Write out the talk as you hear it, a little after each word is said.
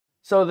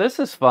So this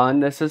is fun.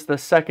 This is the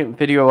second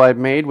video I've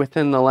made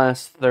within the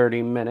last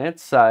 30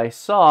 minutes. I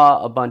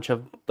saw a bunch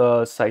of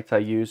the sites I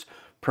use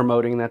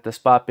promoting that the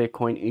spot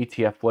Bitcoin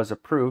ETF was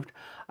approved.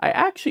 I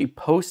actually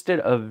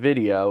posted a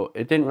video.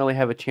 It didn't really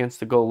have a chance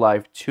to go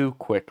live too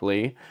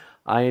quickly.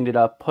 I ended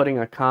up putting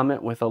a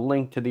comment with a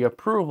link to the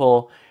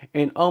approval,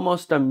 and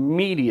almost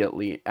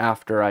immediately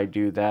after I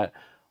do that,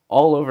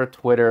 all over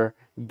Twitter,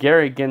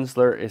 Gary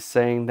Gensler is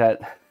saying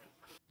that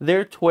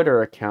their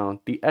Twitter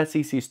account, the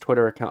SEC's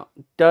Twitter account,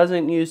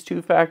 doesn't use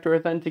two-factor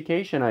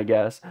authentication, I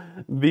guess,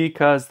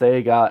 because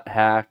they got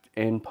hacked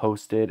and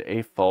posted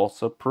a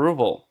false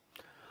approval.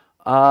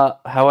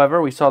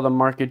 However, we saw the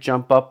market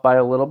jump up by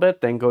a little bit,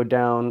 then go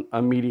down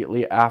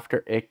immediately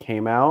after it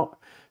came out.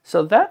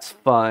 So that's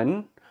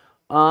fun.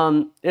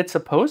 It's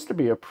supposed to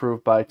be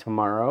approved by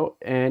tomorrow,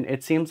 and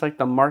it seems like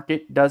the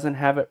market doesn't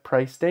have it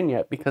priced in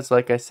yet because,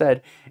 like I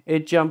said,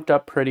 it jumped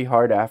up pretty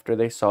hard after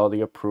they saw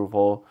the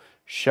approval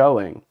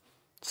showing.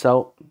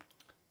 So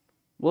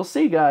we'll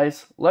see,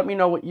 guys. Let me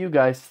know what you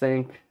guys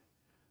think.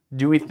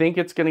 Do we think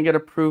it's going to get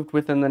approved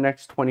within the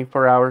next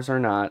 24 hours or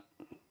not?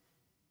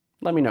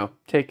 Let me know.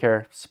 Take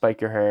care,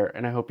 spike your hair,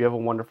 and I hope you have a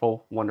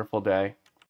wonderful, wonderful day.